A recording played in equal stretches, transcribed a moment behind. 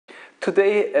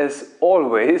Today, as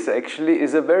always, actually,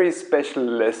 is a very special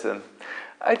lesson.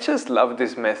 I just love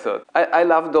this method. I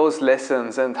love those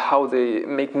lessons and how they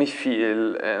make me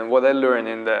feel and what I learn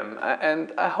in them.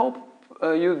 And I hope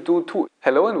you do too.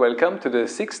 Hello and welcome to the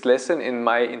 6th lesson in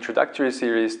my introductory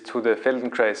series to the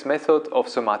Feldenkrais method of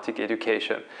somatic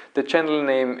education. The channel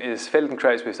name is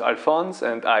Feldenkrais with Alfons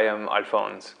and I am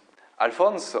Alfons.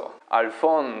 Alfonso,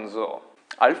 Alfonso,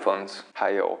 Alfons， 还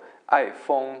有爱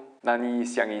疯，那你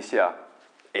想一下，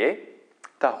诶，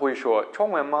他会说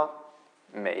中文吗？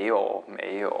没有，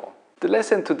没有。The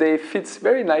lesson today fits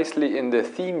very nicely in the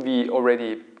theme we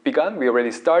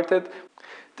already started.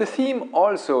 The theme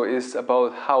also is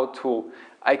about how to,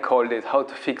 I called it, how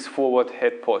to fix forward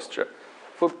head posture.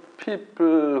 For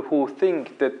people who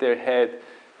think that their head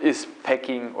is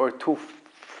pecking or too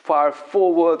far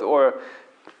forward, or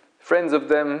friends of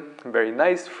them, very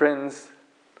nice friends,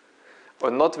 or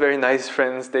not very nice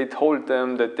friends, they told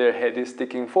them that their head is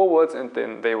sticking forwards and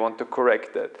then they want to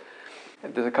correct that.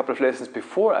 And there's a couple of lessons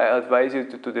before. I advise you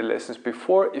to do the lessons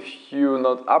before. If you're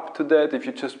not up to that, if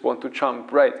you just want to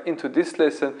jump right into this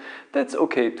lesson, that's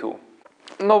okay too.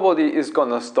 Nobody is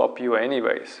gonna stop you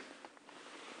anyways.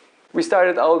 We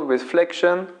started out with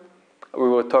flexion. We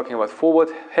were talking about forward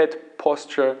head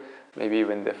posture. Maybe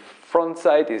when the front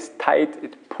side is tight,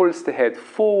 it pulls the head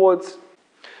forwards.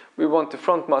 We want the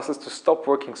front muscles to stop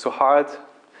working so hard.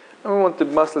 And we want the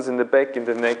muscles in the back, in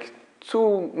the neck,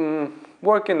 to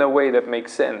work in a way that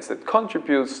makes sense, that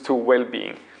contributes to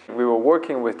well-being. We were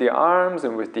working with the arms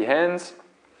and with the hands.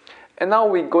 And now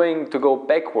we're going to go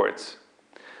backwards.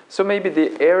 So maybe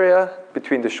the area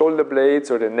between the shoulder blades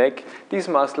or the neck, these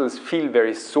muscles feel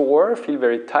very sore, feel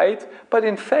very tight, but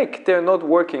in fact they're not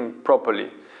working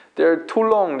properly. They're too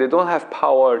long, they don't have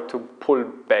power to pull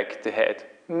back the head.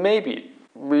 Maybe,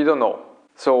 we don't know.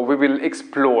 So we will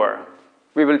explore.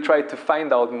 We will try to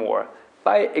find out more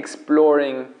by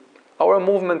exploring our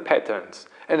movement patterns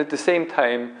and at the same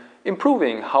time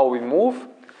improving how we move,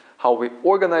 how we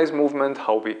organize movement,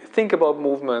 how we think about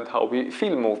movement, how we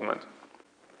feel movement.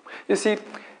 You see,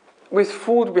 with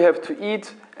food we have to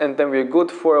eat and then we're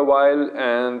good for a while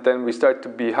and then we start to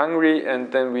be hungry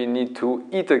and then we need to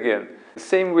eat again.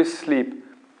 Same with sleep.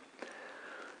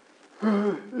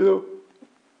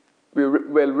 We're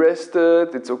well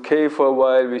rested, it's okay for a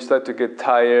while, we start to get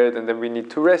tired and then we need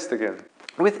to rest again.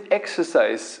 With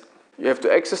exercise, you have to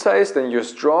exercise, then you're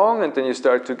strong and then you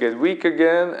start to get weak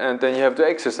again and then you have to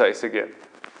exercise again.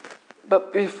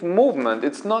 But with movement,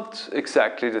 it's not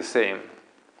exactly the same.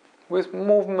 With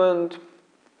movement,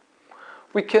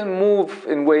 we can move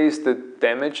in ways that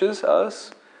damages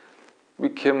us. We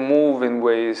can move in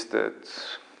ways that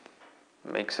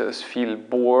makes us feel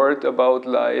bored about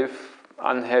life,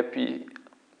 unhappy,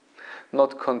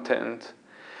 not content,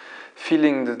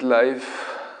 feeling that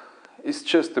life is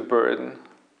just a burden.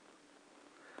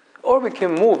 Or we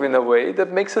can move in a way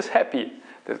that makes us happy,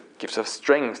 that gives us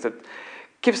strength, that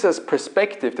gives us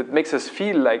perspective, that makes us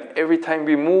feel like every time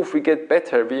we move we get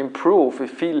better, we improve,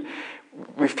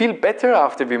 we feel better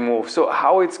after we move. So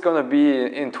how it's gonna be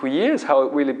in 2 years, how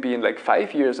will it be in like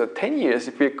 5 years or 10 years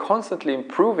if we're constantly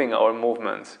improving our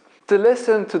movements? The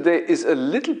lesson today is a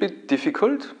little bit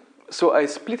difficult, so I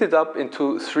split it up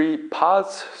into 3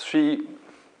 parts, 3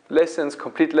 lessons,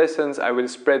 complete lessons. I will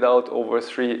spread out over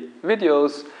 3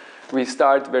 videos. We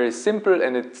start very simple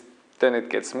and then it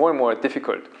gets more and more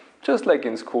difficult, just like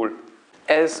in school.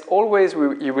 As always,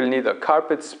 you will need a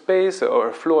carpet space or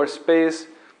a floor space.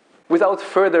 Without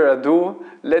further ado,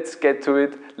 let's get to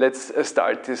it. Let's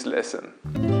start this lesson.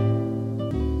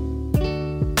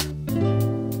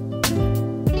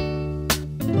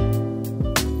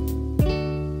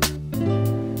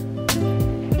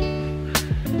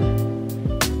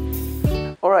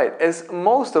 Alright, as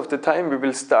most of the time we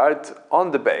will start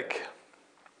on the back.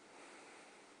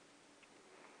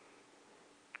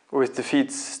 With the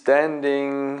feet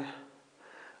standing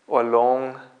or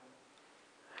long,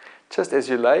 just as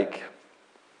you like.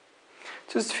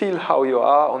 Just feel how you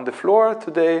are on the floor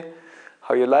today,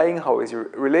 how you're lying, how is your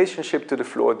relationship to the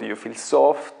floor. Do you feel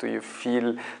soft? Do you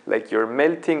feel like you're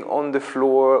melting on the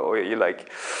floor? Or you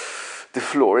like, the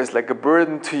floor is like a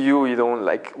burden to you, you don't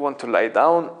like want to lie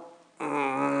down?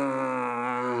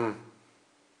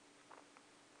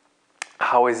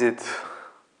 How is it?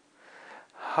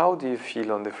 How do you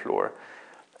feel on the floor?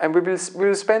 And we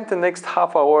will spend the next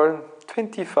half hour,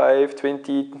 25,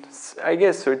 20, I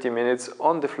guess 30 minutes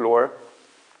on the floor.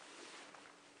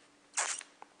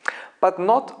 But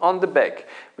not on the back.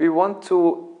 We want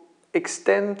to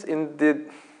extend in the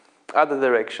other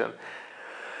direction.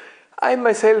 I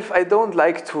myself, I don't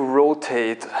like to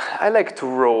rotate. I like to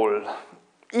roll.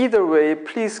 Either way,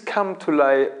 please come to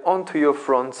lie onto your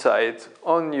front side,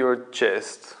 on your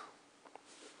chest.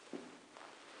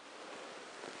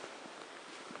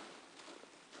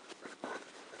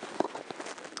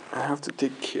 I have to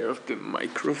take care of the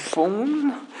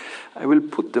microphone. I will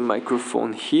put the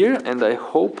microphone here and I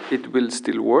hope it will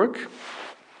still work.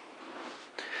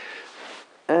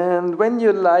 And when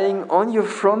you're lying on your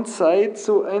front side,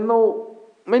 so I know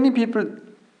many people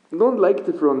don't like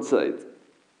the front side.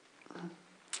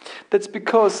 That's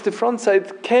because the front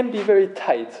side can be very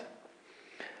tight.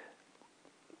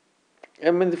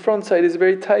 And when the front side is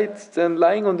very tight, then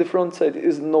lying on the front side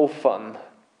is no fun.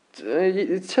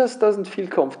 It just doesn't feel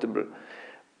comfortable.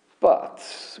 But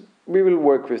we will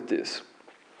work with this.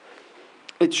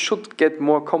 It should get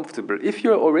more comfortable. If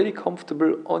you're already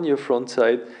comfortable on your front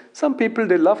side, some people,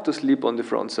 they love to sleep on the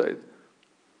front side.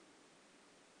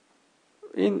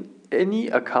 In any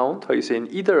account, how you say, in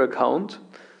either account,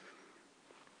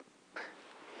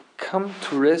 come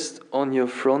to rest on your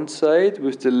front side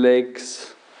with the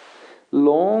legs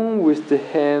long, with the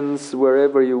hands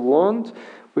wherever you want,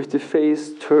 with the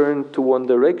face turned to one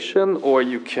direction, or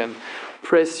you can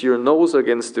press your nose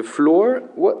against the floor,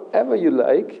 whatever you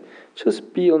like.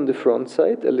 Just be on the front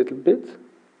side a little bit.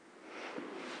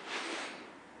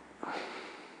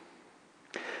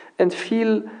 And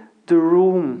feel the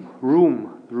room.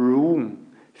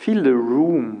 Feel the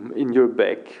room in your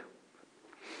back.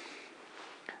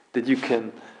 That you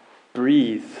can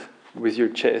breathe with your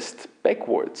chest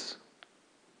backwards.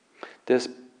 There's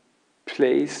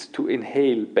place to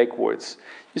inhale backwards.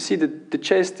 You see that the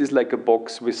chest is like a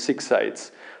box with 6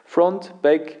 sides. Front,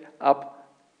 back, up,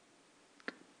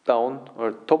 down,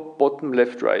 or top, bottom,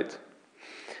 left, right.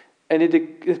 And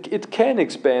it can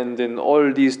expand in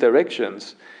all these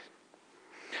directions.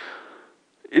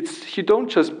 You don't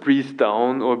just breathe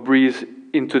down or breathe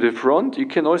into the front, you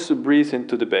can also breathe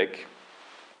into the back.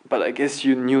 But I guess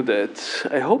you knew that.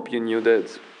 I hope you knew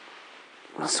that.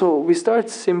 So we start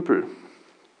simple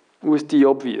with the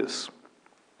obvious.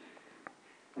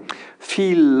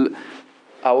 Feel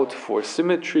out for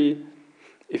symmetry.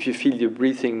 If you feel you're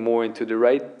breathing more into the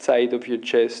right side of your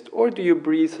chest, or do you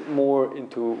breathe more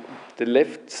into the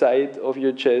left side of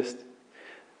your chest?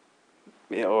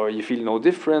 Or you feel no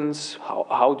difference,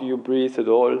 how do you breathe at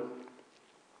all?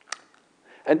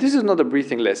 And this is not a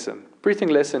breathing lesson. Breathing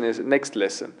lesson is next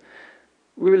lesson.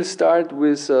 We will start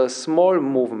with a small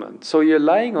movement. So you're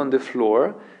lying on the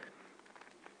floor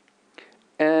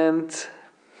and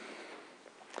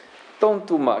don't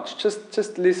do much,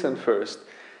 just listen first.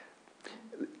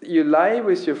 You lie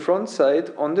with your front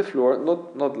side on the floor,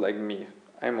 not like me.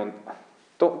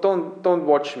 Don't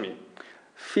watch me.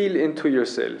 Feel into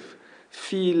yourself.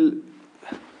 Feel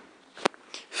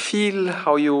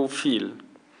how you feel.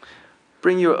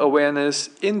 Bring your awareness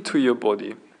into your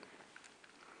body.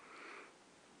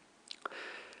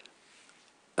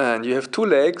 And you have 2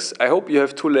 legs. I hope you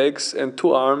have 2 legs and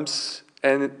 2 arms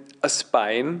and a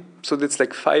spine. So that's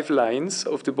like 5 lines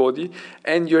of the body.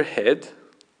 And your head.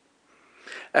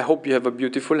 I hope you have a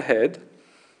beautiful head.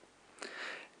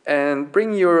 And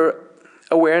bring your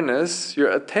awareness, your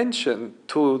attention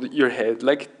to your head,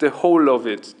 like the whole of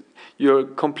it, your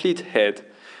complete head,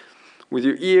 with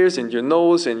your ears and your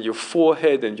nose and your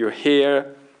forehead and your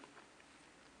hair.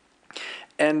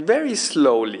 And very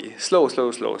slowly, slow,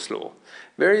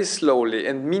 very slowly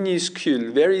and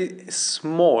minuscule, very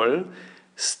small,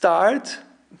 start.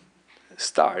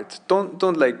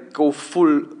 Don't like go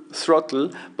full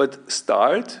throttle, but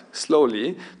start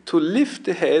slowly to lift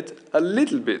the head a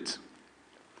little bit.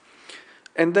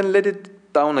 And then let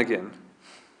it down again.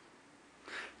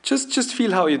 Just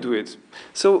feel how you do it.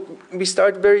 So we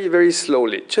start very, very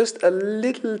slowly. Just a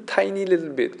little, tiny little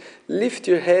bit. Lift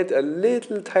your head a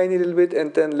little, tiny little bit,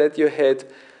 and then let your head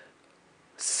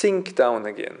sink down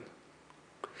again.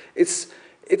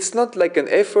 It's not like an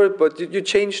effort, but you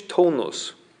change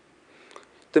tonus.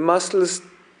 The muscles,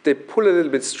 they pull a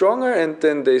little bit stronger, and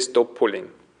then they stop pulling.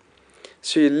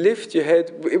 So you lift your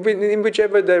head in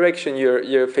whichever direction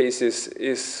your face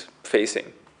is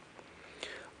facing.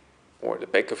 Or the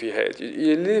back of your head.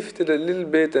 You lift it a little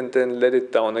bit and then let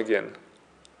it down again.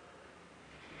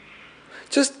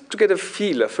 Just to get a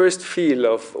first feel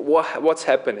of what's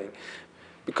happening.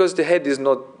 Because the head is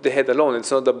not the head alone,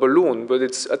 it's not a balloon, but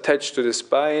it's attached to the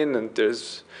spine, and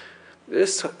there's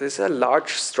a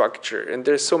large structure, and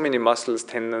there's so many muscles,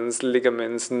 tendons,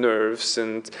 ligaments, nerves,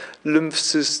 and lymph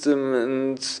system,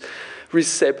 and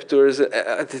receptors,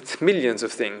 millions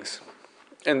of things.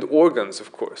 And organs,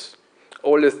 of course.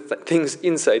 All the things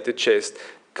inside the chest.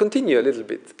 Continue a little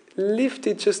bit. Lift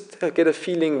it, just get a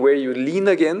feeling where you lean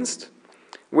against,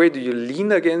 Where do you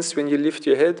lean against when you lift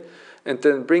your head? And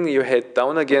then bring your head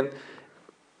down again.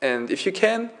 And if you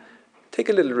can, take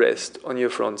a little rest on your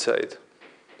front side.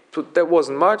 So that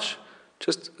wasn't much,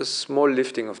 just a small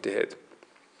lifting of the head.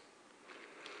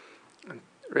 And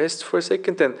rest for a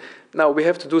second. And now we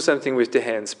have to do something with the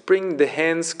hands. Bring the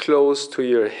hands close to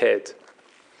your head.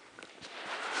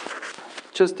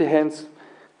 Just the hands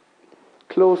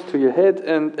close to your head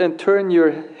and turn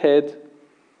your head.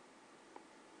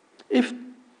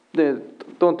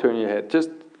 Don't turn your head, just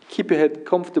keep your head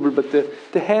comfortable, but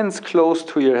the hands close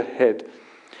to your head.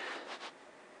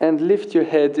 And lift your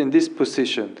head in this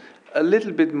position. A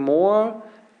little bit more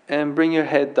and bring your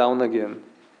head down again.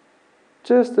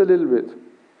 Just a little bit.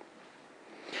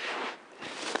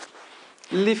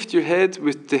 Lift your head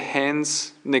with the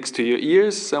hands next to your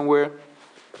ears somewhere.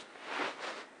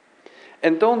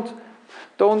 And don't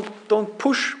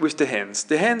push with the hands.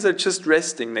 The hands are just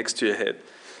resting next to your head.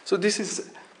 So this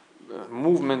is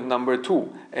movement number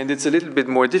 2. And it's a little bit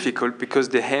more difficult because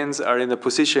the hands are in a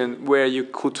position where you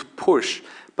could push.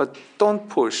 But don't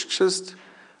push. Just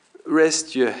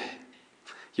rest your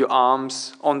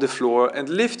arms on the floor and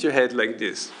lift your head like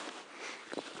this.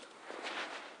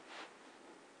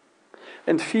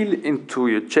 And feel into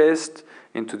your chest,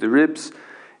 into the ribs,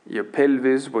 your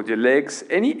pelvis, with your legs.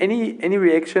 Any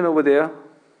reaction over there?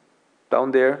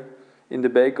 Down there, in the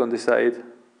back, on the side.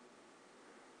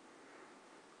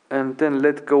 And then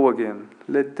let go again.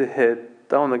 Let the head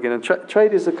down again. And try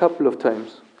this a couple of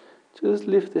times. Just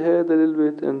lift the head a little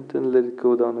bit and then let it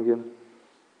go down again.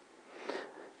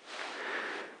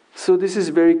 So this is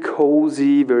very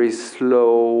cozy, very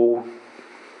slow.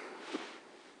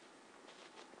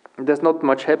 There's not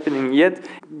much happening yet.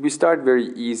 We start very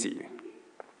easy.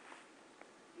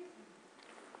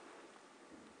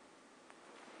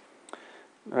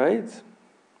 Right?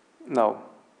 Now,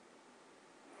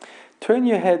 turn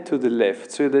your head to the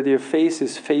left so that your face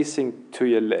is facing to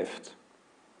your left.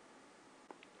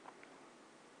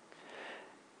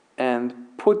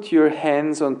 And put your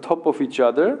hands on top of each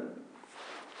other.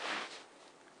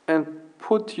 And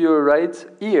put your right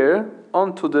ear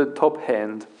onto the top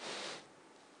hand.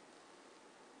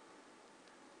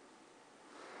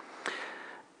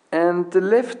 And the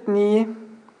left knee,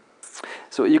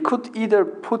 so you could either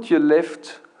put your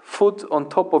left foot on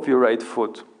top of your right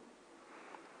foot,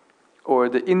 or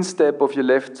the instep of your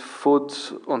left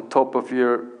foot on top of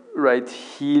your right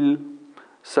heel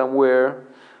somewhere,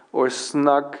 or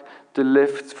snug the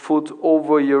left foot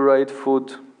over your right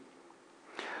foot.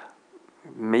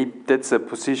 Maybe that's a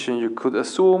position you could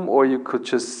assume, or you could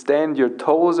just stand your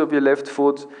toes of your left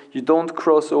foot. You don't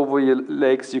cross over your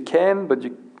legs. You can, but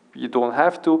you don't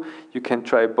have to. You can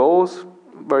try both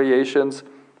variations.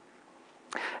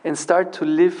 And start to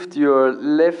lift your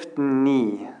left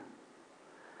knee.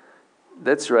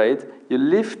 That's right. You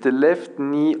lift the left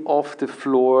knee off the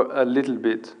floor a little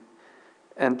bit.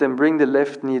 And then bring the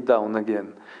left knee down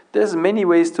again. There's many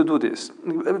ways to do this.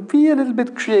 Be a little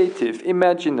bit creative,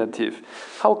 imaginative.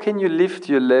 How can you lift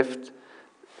your left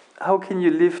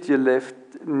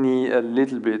knee a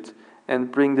little bit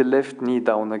and bring the left knee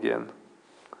down again?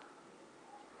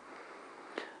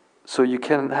 So you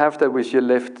can have that with your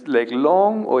left leg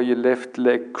long or your left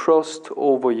leg crossed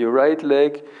over your right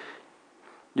leg.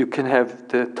 You can have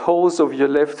the toes of your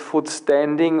left foot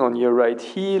standing on your right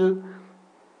heel,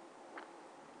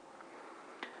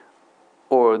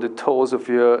 or the toes of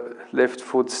your left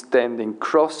foot standing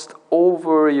crossed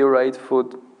over your right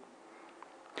foot.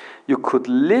 You could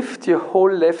lift your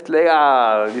whole left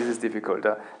leg. This is difficult.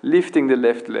 Lifting the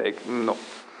left leg, no.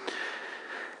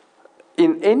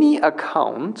 In any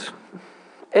account,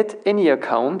 at any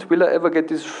account, will I ever get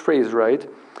this phrase right?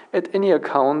 At any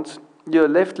account, your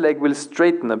left leg will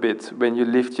straighten a bit when you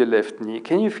lift your left knee.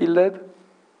 Can you feel that?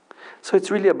 So it's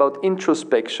really about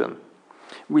introspection.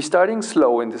 We're starting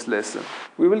slow in this lesson.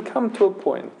 We will come to a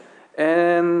point.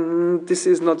 And this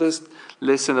is not a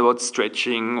lesson about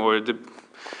stretching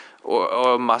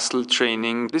or muscle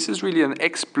training. This is really an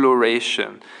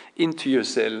exploration into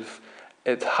yourself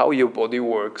at how your body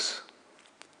works.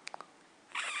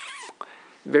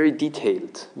 Very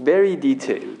detailed, very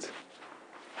detailed.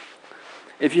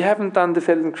 If you haven't done the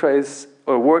Feldenkrais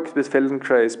or worked with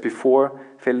Feldenkrais before,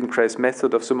 Feldenkrais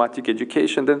method of somatic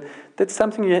education, then that's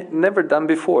something you've never done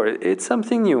before. It's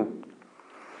something new.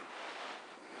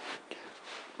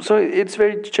 So it's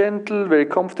very gentle, very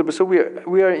comfortable. So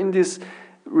we are in this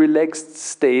relaxed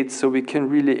state so we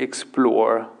can really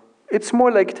explore. It's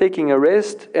more like taking a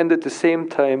rest and at the same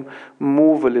time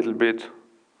move a little bit.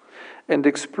 And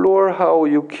explore how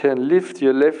you can lift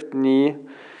your left knee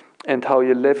and how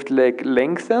your left leg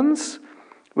lengthens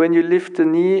when you lift the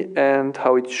knee and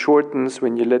how it shortens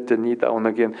when you let the knee down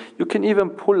again. You can even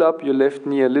pull up your left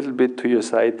knee a little bit to your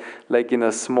side, like in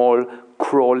a small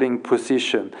crawling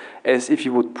position, as if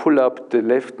you would pull up the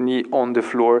left knee on the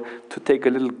floor to take a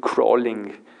little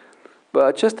crawling.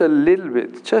 But just a little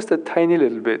bit, just a tiny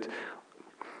little bit.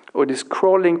 Or this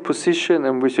crawling position,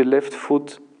 and with your left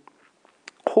foot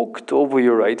hooked over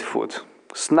your right foot,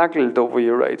 snuggled over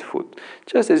your right foot.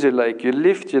 Just as you like. You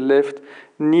lift your left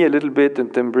knee a little bit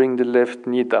and then bring the left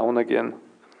knee down again.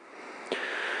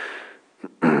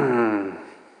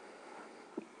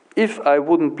 If I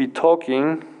wouldn't be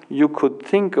talking, you could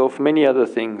think of many other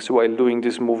things while doing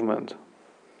this movement.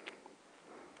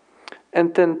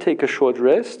 And then take a short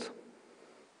rest.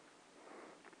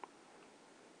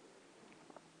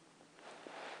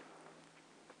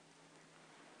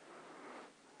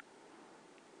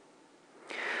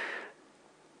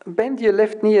 Bend your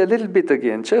left knee a little bit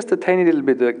again, just a tiny little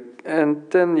bit, and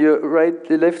then your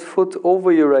left foot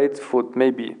over your right foot,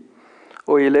 maybe,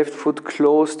 or your left foot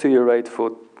close to your right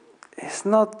foot. It's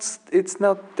not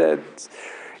that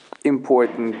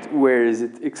important where is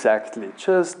it exactly,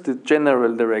 just the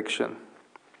general direction.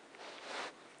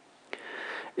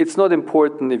 It's not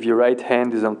important if your right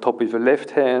hand is on top of your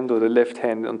left hand or the left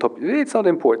hand on top. It's not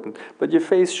important, but your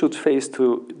face should face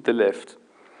to the left.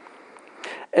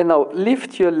 And now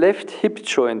lift your left hip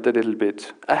joint a little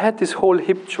bit. I had this whole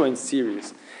hip joint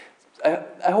series.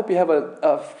 I hope you have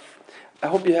I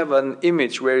hope you have an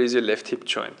image. Where is your left hip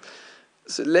joint?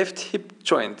 So left hip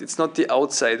joint. It's not the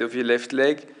outside of your left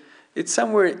leg. It's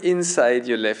somewhere inside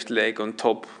your left leg, on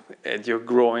top at your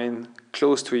groin,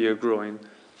 close to your groin.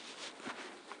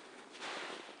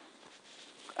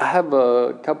 I have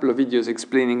a couple of videos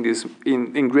explaining this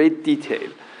in great detail.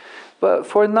 But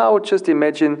for now, just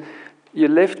imagine your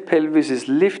left pelvis is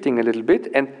lifting a little bit,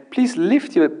 and please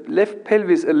lift your left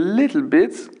pelvis a little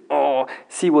bit. Oh,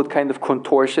 see what kind of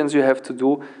contortions you have to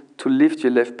do to lift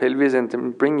your left pelvis, and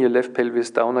then bring your left pelvis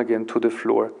down again to the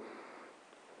floor.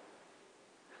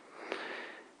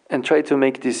 And try to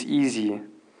make this easy,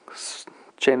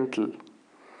 gentle.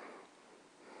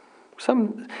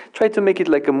 Try to make it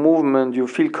like a movement you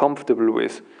feel comfortable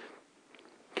with.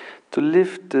 To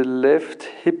lift the left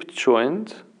hip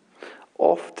joint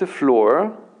off the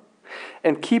floor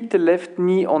and keep the left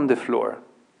knee on the floor.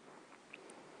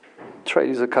 Try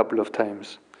this a couple of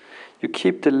times. You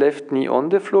keep the left knee on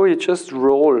the floor, you just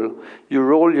roll. You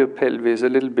roll your pelvis a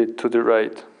little bit to the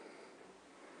right.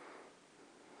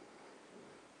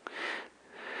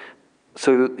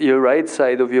 So your right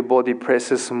side of your body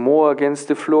presses more against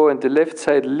the floor and the left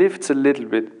side lifts a little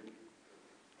bit.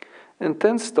 And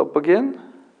then stop again.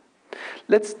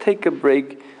 Let's take a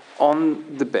break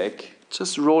on the back.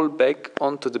 Just roll back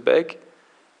onto the back.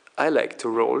 I like to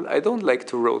roll. I don't like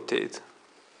to rotate.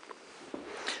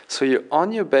 So you're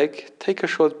on your back. Take a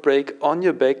short break on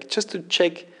your back just to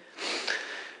check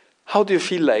how do you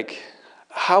feel like.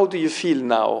 How do you feel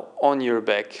now on your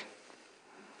back?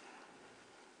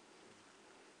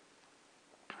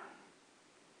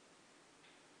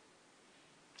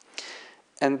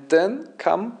 And then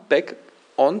come back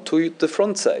onto the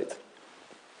front side.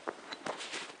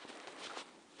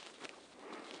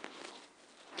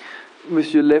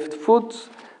 With your left foot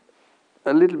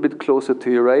a little bit closer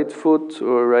to your right foot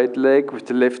or right leg, with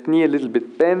the left knee a little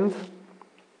bit bent.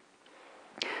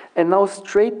 And now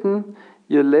straighten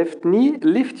your left knee,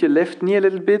 lift your left knee a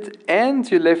little bit, and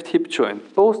your left hip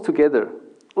joint, both together.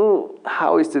 Oh,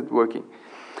 how is that working?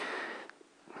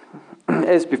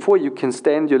 As before, you can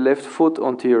stand your left foot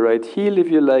onto your right heel if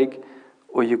you like,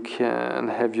 or you can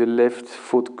have your left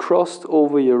foot crossed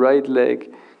over your right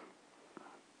leg.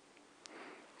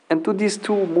 And do these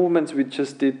two movements we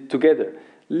just did together.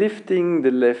 Lifting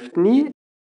the left knee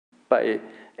by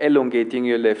elongating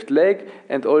your left leg,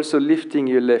 and also lifting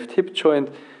your left hip joint.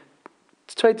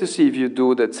 Try to see if you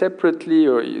do that separately,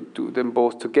 or you do them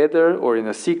both together, or in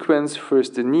a sequence,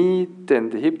 first the knee, then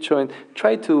the hip joint.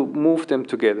 Try to move them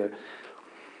together.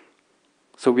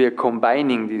 So we are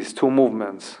combining these two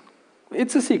movements.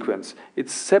 It's a sequence.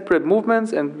 It's separate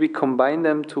movements, and we combine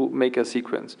them to make a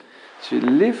sequence. So you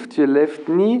lift your left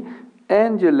knee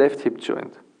and your left hip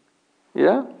joint.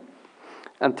 Yeah?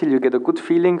 Until you get a good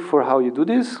feeling for how you do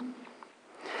this.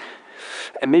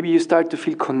 And maybe you start to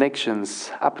feel connections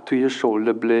up to your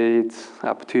shoulder blades,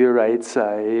 up to your right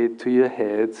side, to your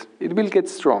head. It will get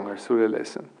stronger through the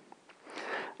lesson.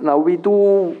 Now we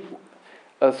do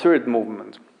a third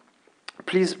movement.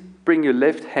 Please bring your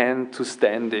left hand to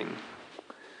standing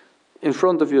in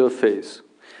front of your face.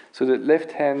 So the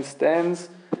left hand stands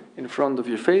in front of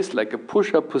your face like a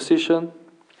push-up position.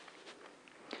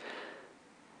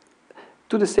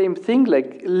 do the same thing,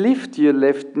 like lift your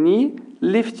left knee,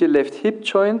 lift your left hip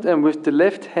joint, and with the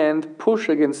left hand push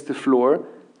against the floor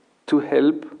to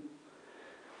help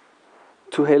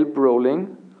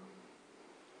rolling,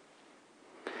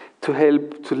 to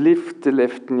help to lift the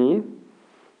left knee.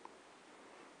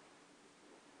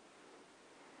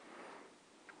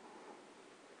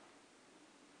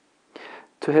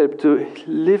 To help to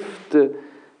lift the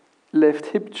left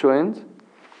hip joint.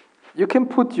 You can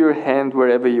put your hand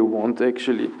wherever you want,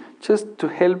 actually, just to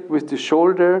help with the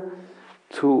shoulder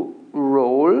to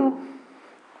roll.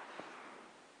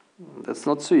 That's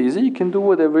not so easy. You can do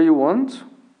whatever you want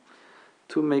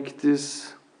to make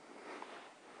this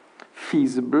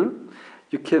feasible.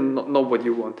 You can not know what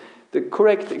you want. The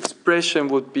correct expression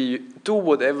would be do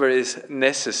whatever is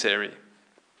necessary.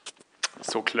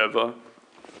 So clever.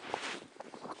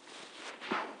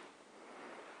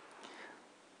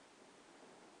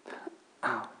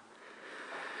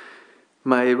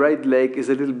 My right leg is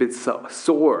a little bit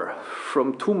sore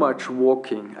from too much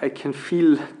walking. I can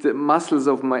feel the muscles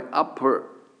of my upper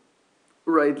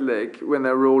right leg when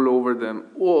I roll over them.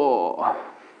 Whoa!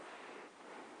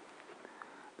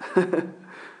 And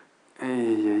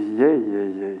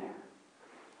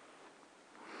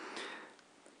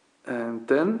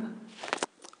then,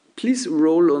 please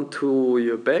roll onto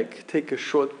your back. Take a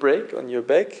short break on your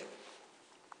back.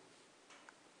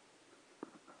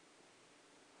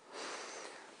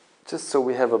 Just so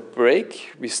we have a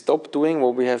break, we stop doing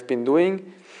what we have been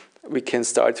doing, we can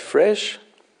start fresh,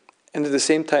 and at the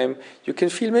same time, you can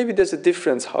feel maybe there's a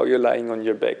difference how you're lying on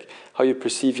your back, how you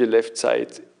perceive your left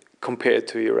side compared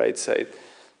to your right side.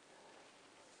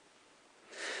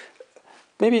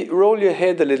 Maybe roll your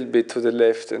head a little bit to the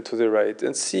left and to the right,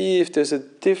 and see if there's a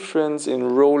difference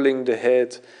in rolling the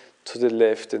head to the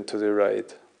left and to the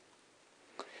right.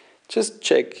 Just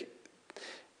check,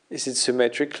 is it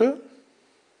symmetrical?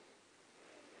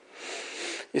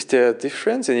 Is there a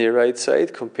difference in your right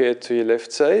side compared to your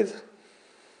left side?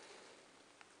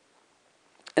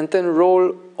 And then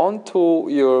roll onto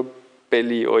your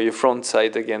belly or your front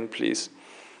side again, please.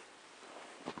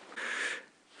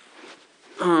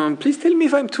 Please tell me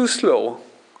if I'm too slow.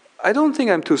 I don't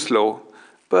think I'm too slow.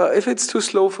 But if it's too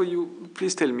slow for you,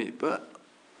 please tell me. But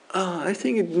I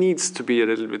think it needs to be a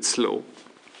little bit slow.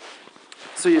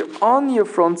 So you're on your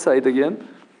front side again.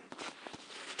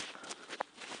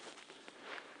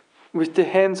 With the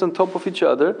hands on top of each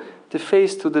other, the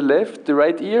face to the left, the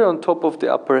right ear on top of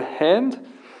the upper hand.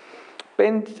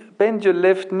 Bend your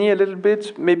left knee a little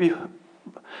bit, maybe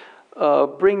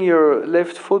bring your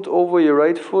left foot over your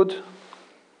right foot,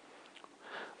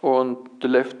 or on the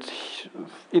left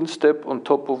instep on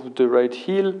top of the right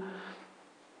heel.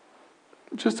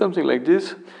 Just something like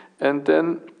this. And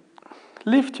then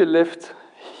lift your left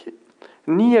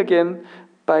knee again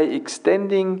by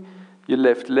extending your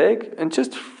left leg, and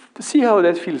just see how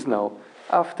that feels now.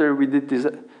 After we did this,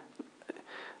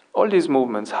 all these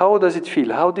movements, how does it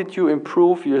feel? How did you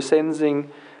improve your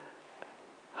sensing,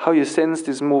 how you sense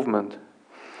this movement?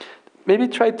 Maybe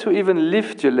try to even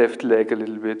lift your left leg a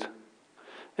little bit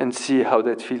and see how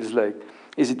that feels like.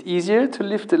 Is it easier to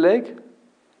lift the leg?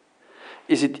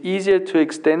 Is it easier to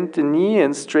extend the knee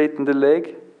and straighten the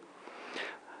leg?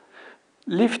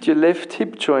 Lift your left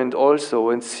hip joint also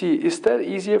and see, is that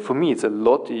easier? For me, it's a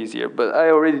lot easier, but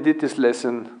I already did this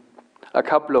lesson a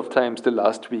couple of times the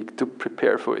last week to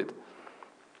prepare for it.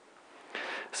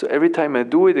 So every time I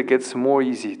do it, it gets more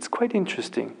easy. It's quite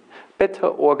interesting. Better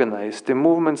organized. The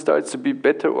movement starts to be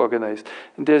better organized.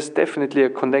 And there's definitely a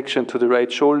connection to the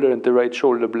right shoulder and the right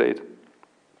shoulder blade.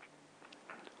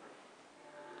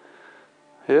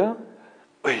 Yeah?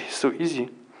 Oy, so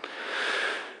easy.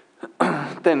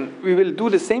 Then we will do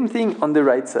the same thing on the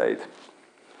right side.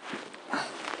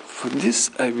 For this,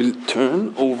 I will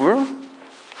turn over,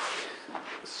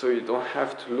 so you don't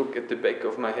have to look at the back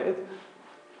of my head.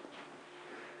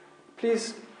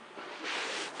 Please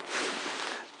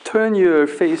turn your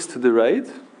face to the right.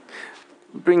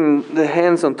 Bring the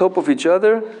hands on top of each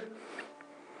other,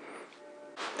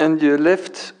 and your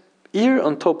left ear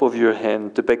on top of your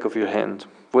hand, the back of your hand,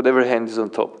 whatever hand is on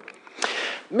top.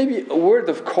 Maybe a word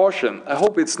of caution. I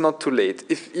hope it's not too late.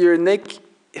 If your neck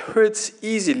hurts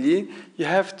easily, you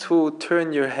have to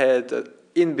turn your head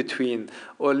in between,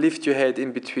 or lift your head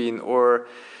in between, or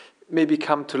maybe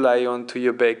come to lie onto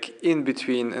your back in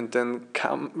between, and then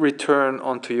return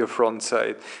onto your front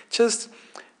side. Just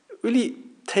really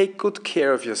take good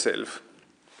care of yourself.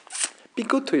 Be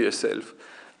good to yourself.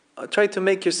 Try to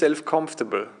make yourself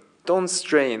comfortable. Don't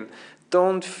strain.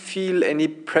 Don't feel any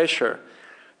pressure.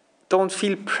 Don't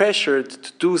feel pressured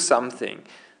to do something.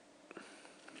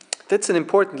 That's an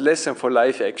important lesson for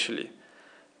life, actually.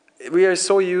 we are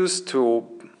so used to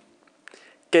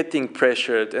getting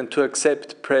pressured and to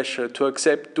accept pressure, to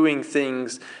accept doing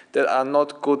things that are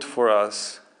not good for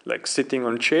us, like sitting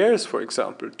on chairs, for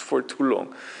example, for too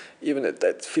long. Even if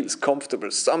that feels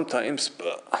comfortable sometimes,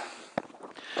 but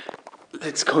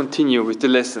let's continue with the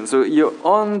lesson. So you're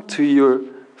on to your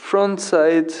front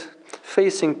side,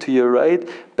 facing to your right,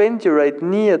 bend your right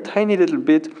knee a tiny little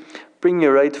bit, bring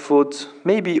your right foot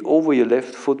maybe over your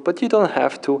left foot, but you don't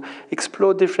have to.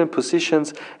 Explore different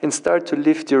positions and start to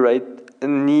lift your right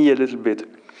knee a little bit.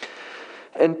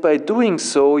 And by doing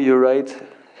so, your right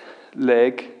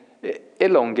leg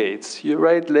elongates. Your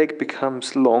right leg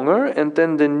becomes longer, and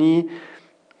then the knee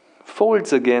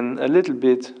folds again a little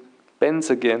bit,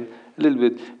 bends again a little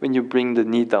bit when you bring the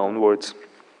knee downwards.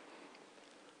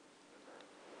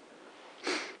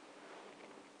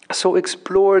 So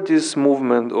explore this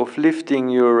movement of lifting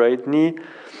your right knee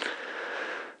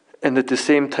and at the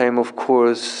same time, of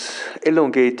course,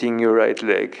 elongating your right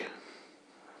leg.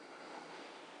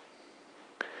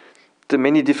 There are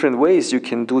many different ways you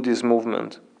can do this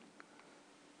movement.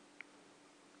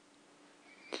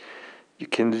 You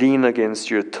can lean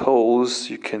against your toes,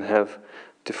 you can have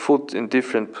the foot in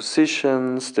different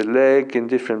positions, the leg in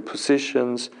different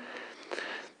positions,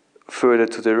 further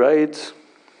to the right,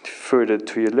 further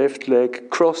to your left leg,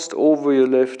 crossed over your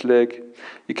left leg.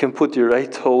 You can put your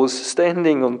right toes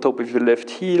standing on top of your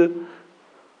left heel.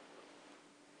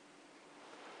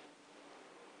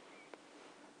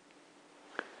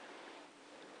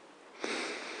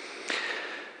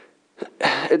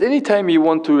 At any time you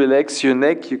want to relax your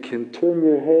neck, you can turn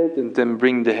your head and then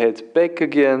bring the head back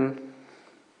again.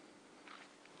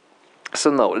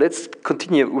 So now let's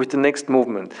continue with the next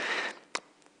movement.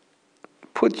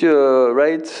 Put your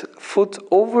right foot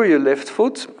over your left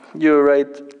foot, your right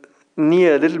knee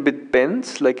a little bit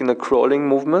bent, like in a crawling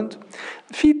movement.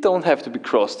 Feet don't have to be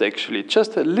crossed actually,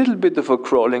 just a little bit of a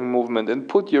crawling movement, and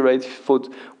put your right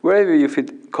foot wherever you feel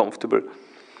comfortable.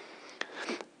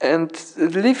 And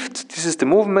lift, this is the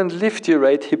movement, lift your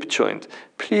right hip joint.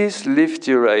 Please lift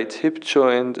your right hip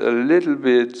joint a little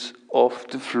bit off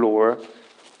the floor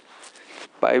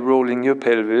by rolling your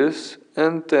pelvis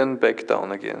and then back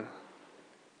down again.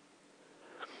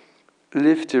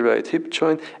 Lift your right hip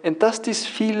joint. And does this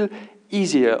feel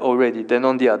easier already than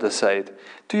on the other side?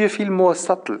 Do you feel more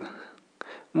subtle,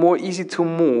 more easy to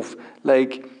move,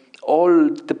 like all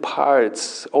the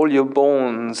parts, all your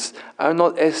bones are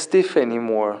not as stiff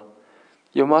anymore?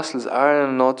 Your muscles are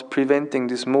not preventing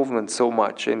this movement so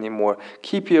much anymore.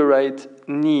 Keep your right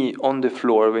knee on the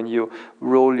floor when you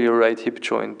roll your right hip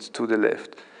joint to the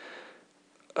left,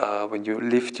 when you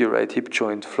lift your right hip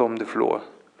joint from the floor.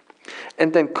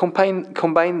 And then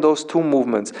combine those two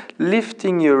movements,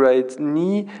 lifting your right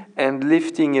knee and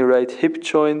lifting your right hip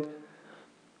joint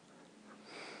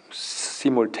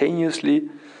simultaneously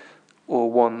or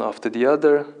one after the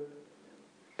other.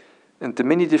 And the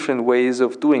many different ways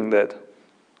of doing that.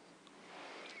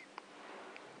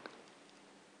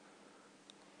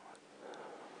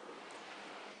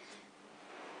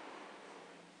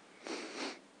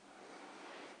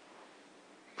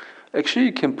 Actually,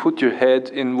 you can put your head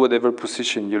in whatever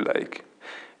position you like.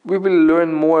 We will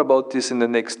learn more about this in the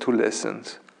next 2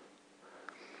 lessons.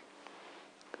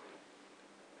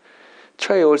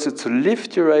 Try also to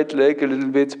lift your right leg a little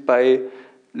bit by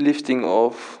lifting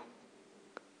off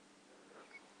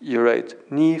your right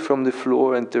knee from the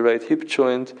floor and the right hip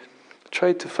joint.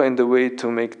 Try to find a way to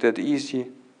make that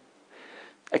easy.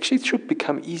 Actually, it should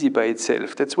become easy by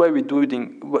itself. That's why we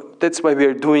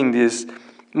are doing this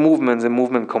movements and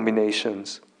movement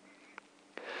combinations.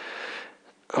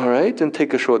 All right, and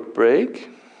take a short break.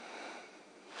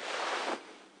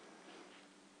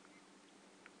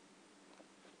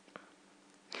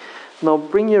 Now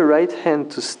bring your right hand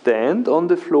to stand on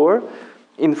the floor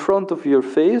in front of your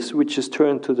face, which is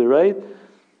turned to the right.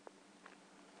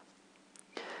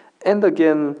 And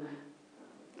again,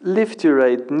 lift your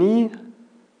right knee,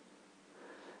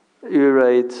 your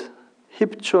right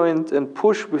hip joint, and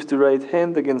push with the right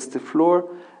hand against the floor,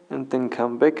 and then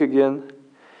come back again.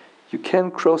 You can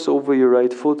cross over your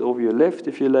right foot over your left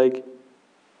if you like.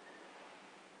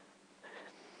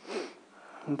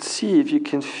 And see if you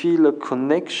can feel a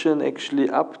connection actually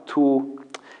up to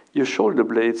your shoulder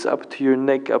blades, up to your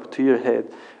neck, up to your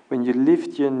head. When you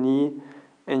lift your knee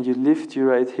and you lift your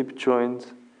right hip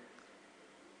joint,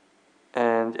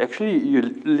 and actually you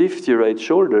lift your right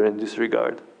shoulder in this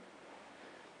regard.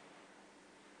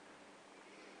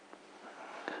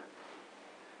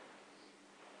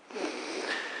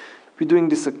 We're doing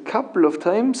this a couple of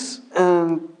times,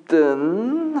 and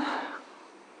then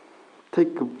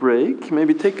take a break.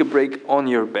 Maybe take a break on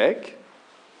your back.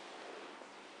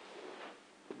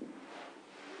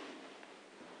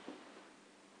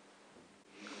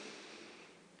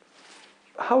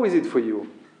 How is it for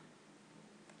you,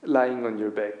 lying on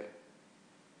your back?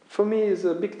 For me, it's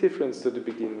a big difference to the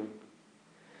beginning.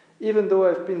 Even though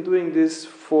I've been doing this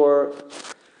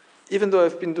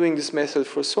method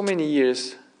for so many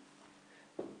years,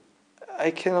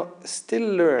 I can still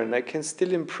learn, I can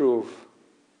still improve.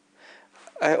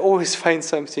 I always find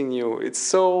something new. It's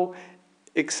so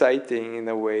exciting in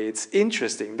a way. It's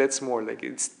interesting. That's more like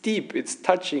it's deep. It's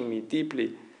touching me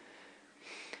deeply.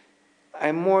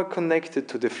 I'm more connected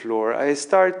to the floor. I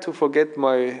start to forget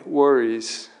my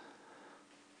worries.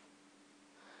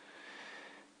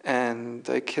 And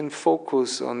I can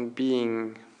focus on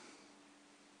being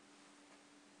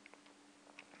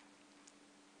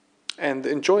and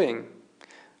enjoying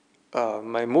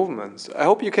my movements. I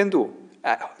hope you can do.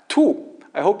 I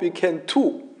hope you can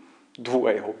too.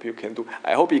 I hope you can do.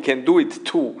 I hope you can do it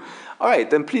too. All right,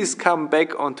 then please come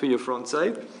back onto your front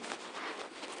side.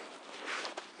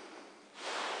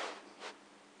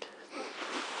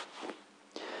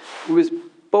 With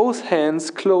both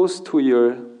hands close to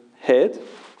your head.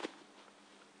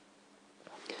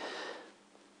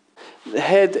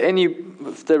 Head any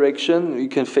direction. You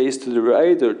can face to the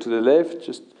right or to the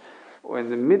left, or in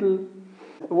the middle,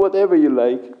 whatever you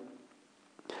like.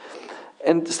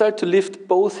 And start to lift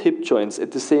both hip joints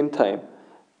at the same time.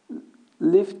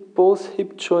 Lift both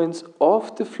hip joints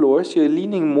off the floor, so you're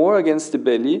leaning more against the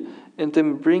belly, and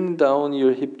then bring down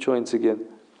your hip joints again.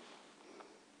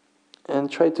 And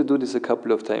try to do this a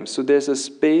couple of times. So there's a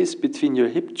space between your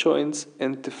hip joints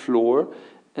and the floor,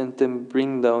 and then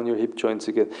bring down your hip joints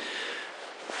again.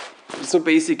 So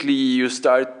basically you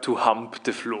start to hump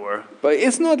the floor. But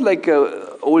it's not like an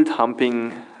old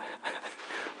humping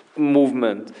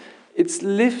movement. It's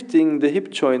lifting the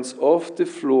hip joints off the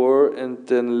floor and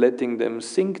then letting them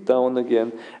sink down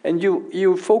again. And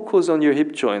you focus on your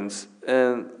hip joints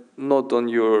and not on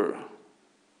your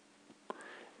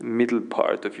middle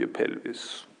part of your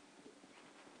pelvis.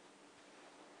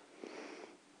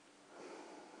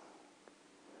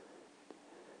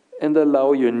 And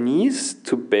allow your knees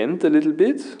to bend a little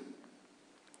bit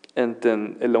and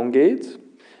then elongate.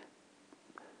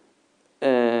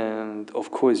 And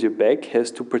of course your back has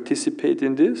to participate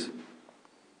in this.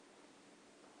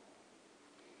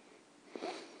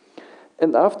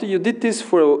 And after you did this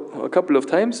for a couple of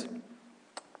times,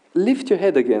 lift your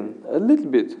head again, a little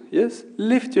bit, yes?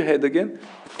 Lift your head again.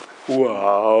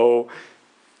 Wow!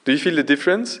 Do you feel the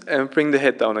difference? And bring the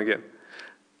head down again.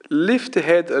 Lift the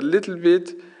head a little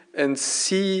bit and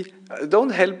see,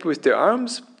 don't help with the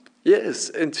arms, yes,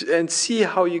 and see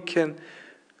how you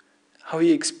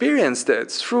experience that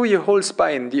through your whole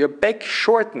spine. Your back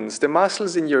shortens, the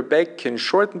muscles in your back can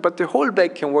shorten, but the whole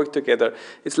back can work together.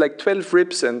 It's like 12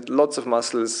 ribs and lots of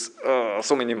muscles,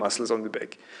 so many muscles on the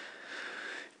back.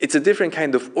 It's a different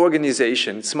kind of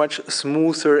organization. It's much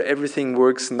smoother. Everything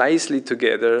works nicely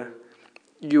together.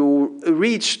 You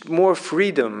reach more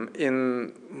freedom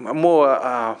in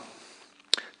more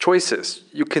choices.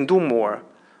 You can do more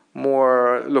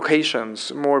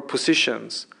locations, more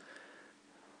positions,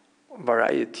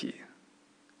 variety.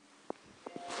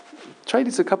 Try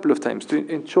this a couple of times to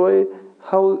enjoy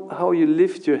how you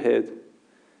lift your head.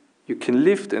 You can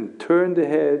lift and turn the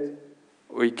head,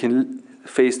 or you can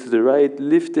face to the right,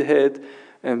 lift the head,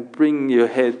 and bring your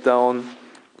head down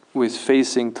with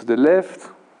facing to the left,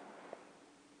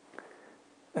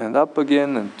 and up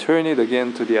again, and turn it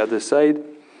again to the other side.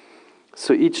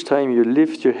 So each time you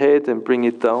lift your head and bring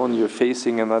it down, you're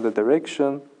facing another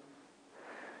direction.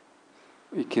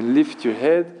 You can lift your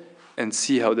head and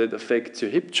see how that affects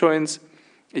your hip joints.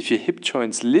 If your hip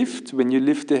joints lift when you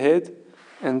lift the head,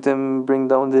 and then bring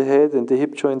down the head and the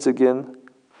hip joints again.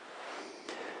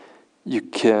 You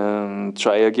can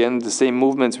try again the same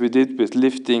movements we did with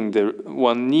lifting the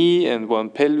one knee and one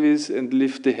pelvis and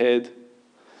lift the head.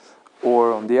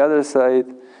 Or on the other side,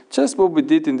 just what we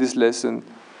did in this lesson.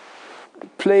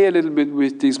 Play a little bit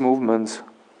with these movements.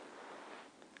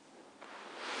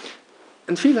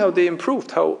 And feel how they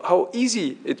improved, how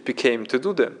easy it became to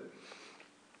do them.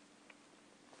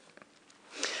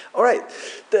 All right,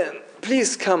 then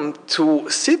please come to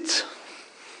sit.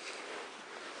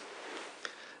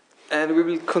 And we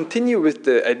will continue with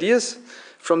the ideas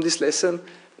from this lesson.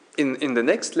 In the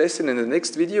next lesson, in the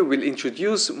next video, we'll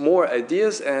introduce more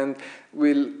ideas and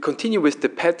we'll continue with the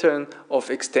pattern of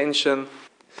extension,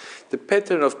 the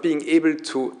pattern of being able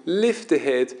to lift the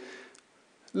head,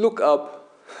 look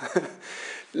up,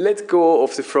 let go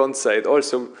of the front side,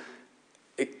 also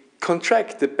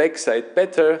contract the back side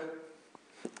better,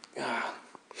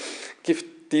 give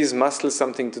these muscles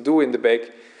something to do in the back.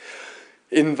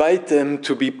 Invite them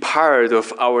to be part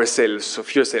of ourselves,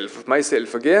 of yourself, of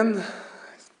myself again.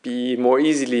 Be more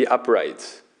easily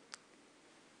upright.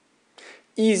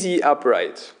 Easy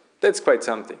upright. That's quite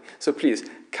something. So please,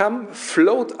 come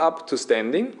float up to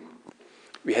standing.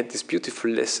 We had this beautiful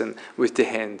lesson with the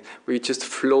hand where you just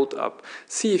float up.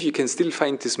 See if you can still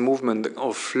find this movement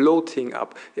of floating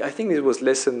up. I think it was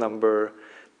lesson number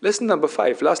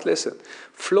 5, last lesson.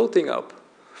 Floating up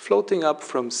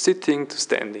from sitting to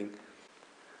standing.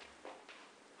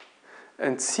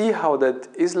 And see how that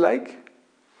is like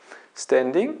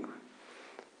standing,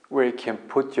 where you can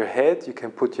put your head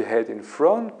in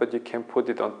front, but you can put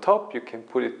it on top, you can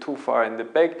put it too far in the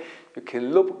back, you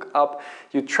can look up.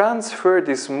 You transfer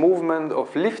this movement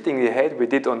of lifting the head we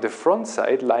did on the front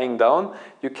side, lying down.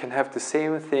 You can have the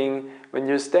same thing when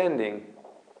you're standing,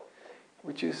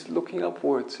 which is looking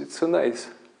upwards. It's so nice.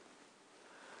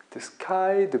 The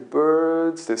sky, the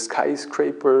birds, the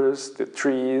skyscrapers, the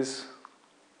trees,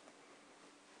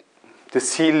 the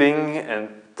ceiling and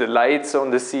the lights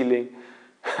on the ceiling.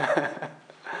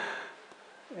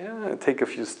 Yeah, take a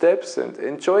few steps and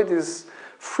enjoy this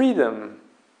freedom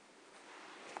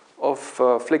of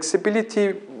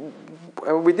flexibility.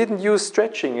 We didn't use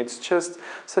stretching. It's just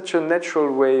such a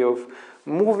natural way of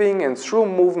moving, and through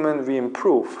movement we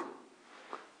improve.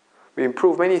 We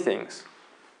improve many things.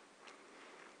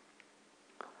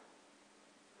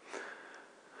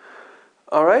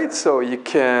 All right, so you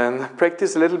can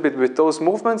practice a little bit with those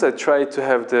movements. I try to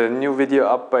have the new video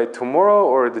up by tomorrow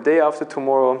or the day after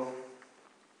tomorrow.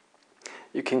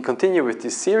 You can continue with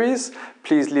this series.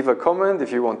 Please leave a comment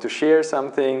if you want to share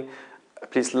something.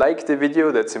 Please like the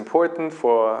video, that's important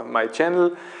for my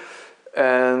channel.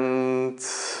 And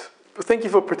thank you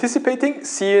for participating.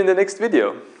 See you in the next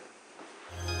video.